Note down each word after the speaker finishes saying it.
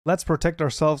let's protect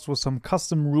ourselves with some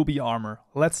custom Ruby armor.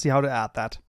 Let's see how to add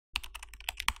that.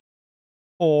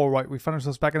 Alright, we find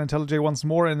ourselves back in IntelliJ once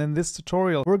more, and in this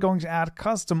tutorial we're going to add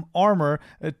custom armor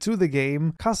to the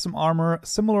game. Custom armor,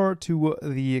 similar to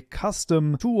the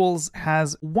custom tools,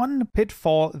 has one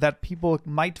pitfall that people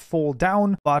might fall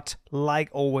down, but like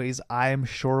always, I'm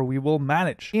sure we will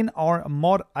manage. In our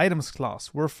mod items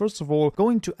class, we're first of all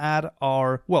going to add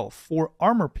our, well, 4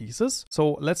 armor pieces.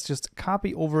 So let's just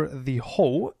copy over the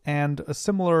hoe, and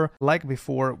similar like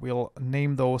before, we'll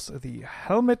name those the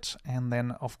helmet, and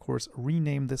then of course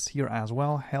rename this here as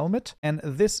well, helmet. And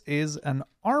this is an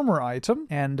armor item,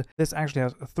 and this actually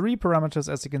has 3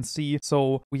 parameters, as you can see.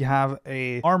 So we have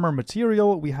a armor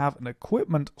material, we have an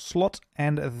equipment slot,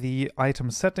 and the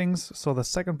item settings. So the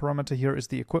second parameter here is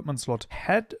the equipment slot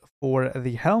head for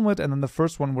the helmet, and then the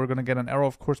first one we're going to get an error,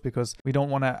 of course, because we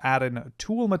don't want to add in a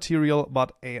tool material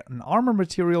but an armor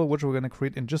material, which we're going to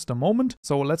create in just a moment.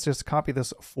 So let's just copy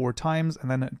this 4 times and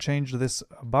then change this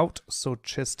about. So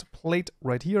chest plate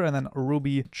right here, and then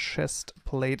Ruby chest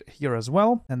plate here as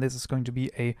well, and this is going to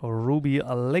be a Ruby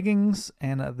leggings,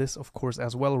 and this of course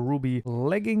as well, Ruby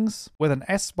leggings with an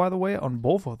S, by the way, on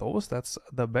both of those. That's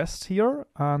the best here.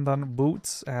 And then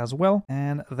boots as well,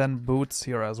 and then boots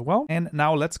here as well. And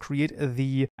now let's create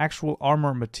the actual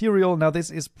armor material. Now this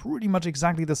is pretty much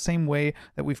exactly the same way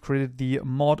that we've created the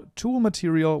mod tool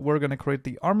material. We're going to create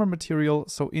the armor material.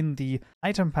 So in the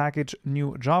item package,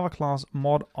 new Java class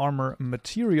mod armor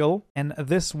material, and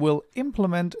this will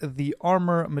implement the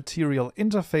armor material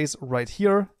interface right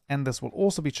here. And this will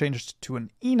also be changed to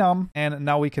an enum. And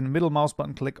now we can middle mouse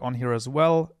button click on here as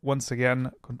well. Once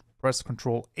again, press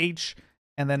Ctrl H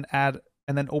and then add,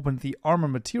 and then open the armor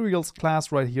materials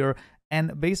class right here,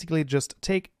 and basically just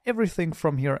take everything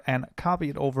from here and copy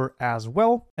it over as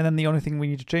well. And then the only thing we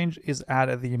need to change is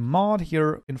add the mod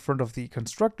here in front of the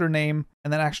constructor name.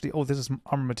 And then actually, oh, this is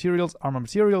armor materials, armor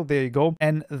material, there you go.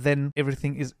 And then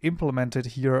everything is implemented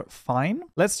here fine.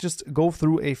 Let's just go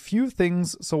through a few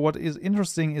things. So what is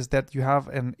interesting is that you have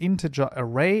an integer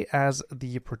array as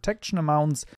the protection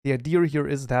amounts. The idea here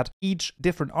is that each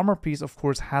different armor piece, of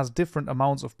course, has different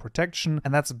amounts of protection.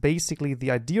 And that's basically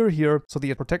the idea here. So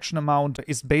the protection amount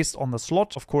is based on the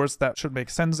slot. Of course, that should make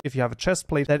sense. If you have a chest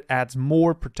plate, that adds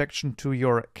more protection to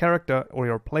your character or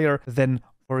your player than,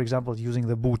 for example, using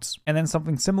the boots. And then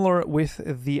something similar with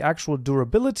the actual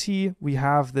durability. We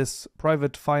have this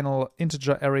private final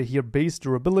integer array here, base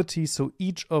durability. So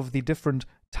each of the different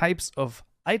types of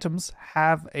items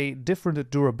have a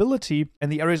different durability,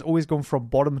 and the array is always going from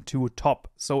bottom to top.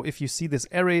 So if you see this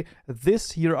array,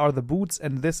 this here are the boots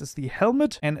and this is the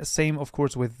helmet, and same of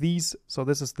course with these. So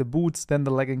this is the boots, then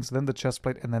the leggings, then the chest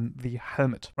plate, and then the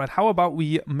helmet. Right, how about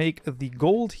we make the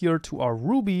gold here to our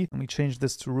Ruby, and we change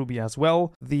this to Ruby as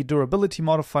well. The durability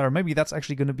modifier, maybe that's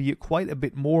actually going to be quite a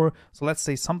bit more. So let's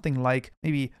say something like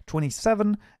maybe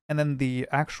 27. And then the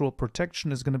actual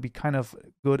protection is going to be kind of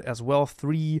good as well.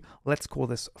 3, let's call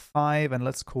this 5, and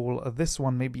let's call this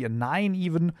one maybe a 9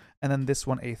 even, and then this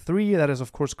one a 3. That is,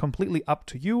 of course, completely up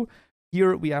to you.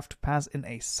 Here we have to pass in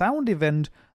a sound event.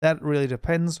 That really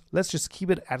depends. Let's just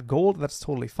keep it at gold. That's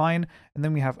totally fine. And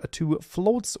then we have 2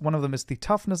 floats. One of them is the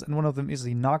toughness, and one of them is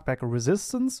the knockback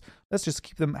resistance. Let's just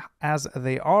keep them as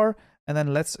they are. And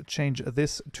then let's change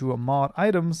this to a mod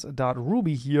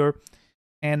items.ruby here.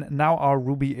 And now our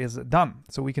Ruby is done.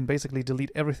 So we can basically delete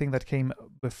everything that came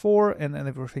before and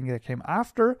everything that came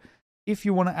after. If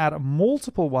you want to add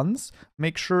multiple ones,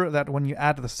 make sure that when you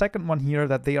add the second one here,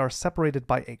 that they are separated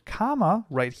by a comma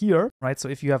right here, right? So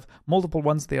if you have multiple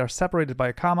ones, they are separated by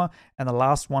a comma, and the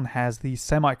last one has the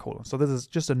semicolon. So this is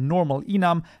just a normal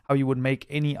enum, how you would make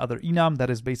any other enum.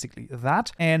 That is basically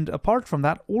that. And apart from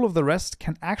that, all of the rest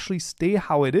can actually stay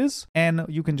how it is, and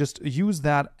you can just use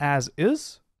that as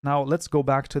is. Now let's go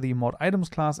back to the mod items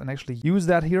class and actually use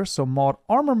that here. So mod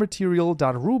armor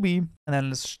material.ruby, and then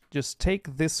let's just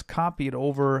take this, copy it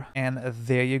over, and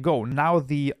there you go. Now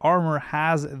the armor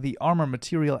has the armor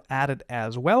material added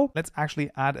as well. Let's actually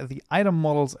add the item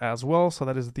models as well. So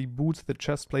that is the boots, the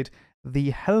chest plate, the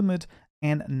helmet,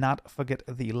 and not forget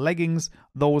the leggings.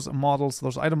 Those models,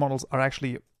 those item models are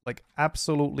actually like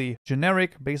absolutely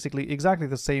generic, basically exactly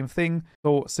the same thing.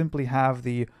 So simply have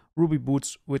the Ruby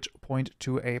boots which point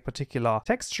to a particular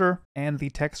texture, and the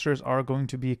textures are going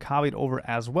to be copied over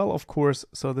as well, of course.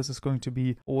 So this is going to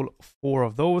be all 4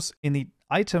 of those in the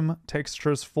item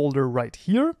textures folder right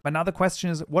here. But now the question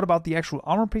is, what about the actual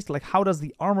armor piece? Like, how does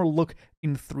the armor look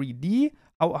in 3D?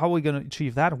 How are we going to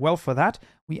achieve that? Well, for that,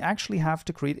 we actually have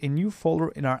to create a new folder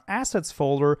in our assets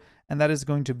folder, and that is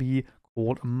going to be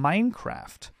called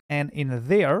Minecraft. And in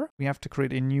there, we have to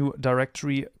create a new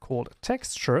directory called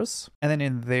textures. And then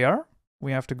in there,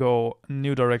 we have to go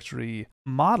new directory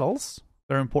models.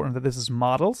 Very important that this is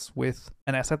models with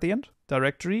an S at the end.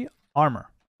 Directory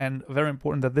armor. And very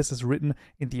important that this is written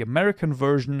in the American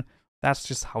version. That's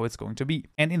just how it's going to be.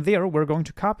 And in there, we're going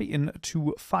to copy in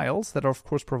 2 files that are, of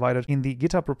course, provided in the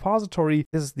GitHub repository.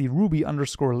 This is the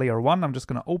Ruby_layer1. I'm just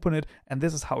going to open it, and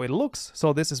this is how it looks.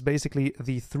 So this is basically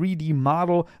the 3D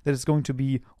model that is going to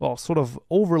be, well, sort of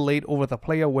overlaid over the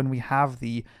player when we have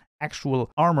the actual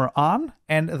armor on.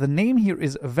 And the name here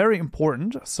is very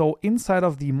important. So inside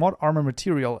of the mod armor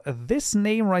material, this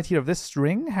name right here, this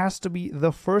string, has to be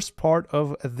the first part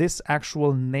of this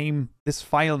actual name, this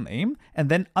file name, and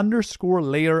then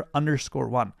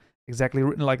 _layer_1. Exactly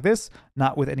written like this,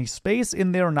 not with any space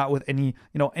in there, not with any,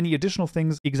 any additional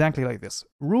things, exactly like this.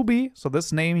 Ruby, so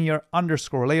this name here,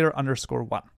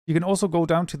 _layer_1. You can also go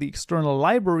down to the external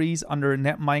libraries under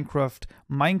net Minecraft,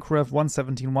 Minecraft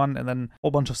 1.17.1, and then a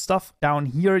whole bunch of stuff. Down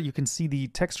here, you can see the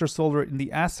texture folder in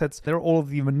the assets. There are all of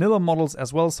the vanilla models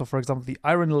as well. So for example, the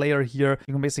iron layer here,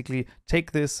 you can basically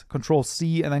take this,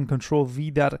 Control-C, and then Control-V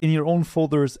that in your own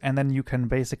folders, and then you can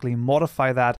basically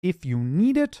modify that if you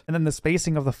need it. And then the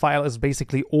spacing of the file is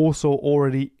basically also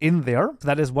already in there. So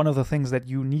that is one of the things that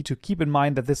you need to keep in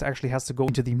mind, that this actually has to go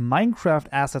into the Minecraft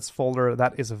assets folder.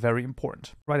 That is very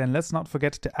important. Right, and let's not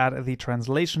forget to add the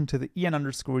translation to the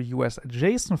en_us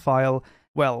JSON file.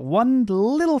 Well, one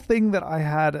little thing that I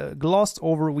had glossed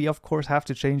over, we of course have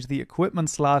to change the equipment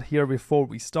slot here before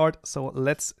we start. So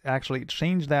let's actually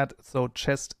change that. So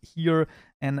chest here,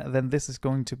 and then this is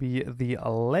going to be the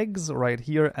legs right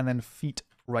here, and then feet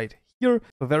right here.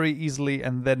 So very easily,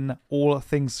 and then all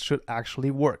things should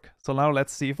actually work. So now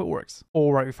let's see if it works.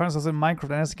 All right, we found ourselves in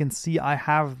Minecraft, and as you can see, I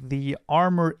have the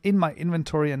armor in my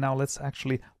inventory, and now let's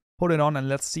actually put it on and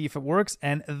let's see if it works.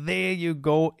 And there you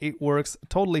go, it works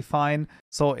totally fine.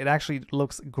 So it actually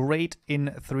looks great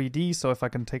in 3D. So if I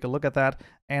can take a look at that,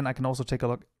 and I can also take a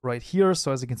look right here.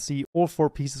 So as you can see, all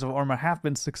 4 pieces of armor have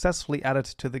been successfully added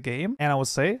to the game. And I would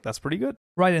say that's pretty good.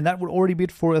 Right, and that would already be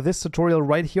it for this tutorial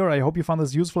right here. I hope you found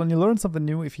this useful and you learned something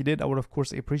new. If you did, I would of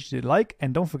course appreciate a like,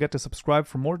 and don't forget to subscribe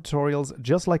for more tutorials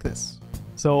just like this.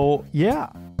 So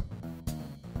yeah.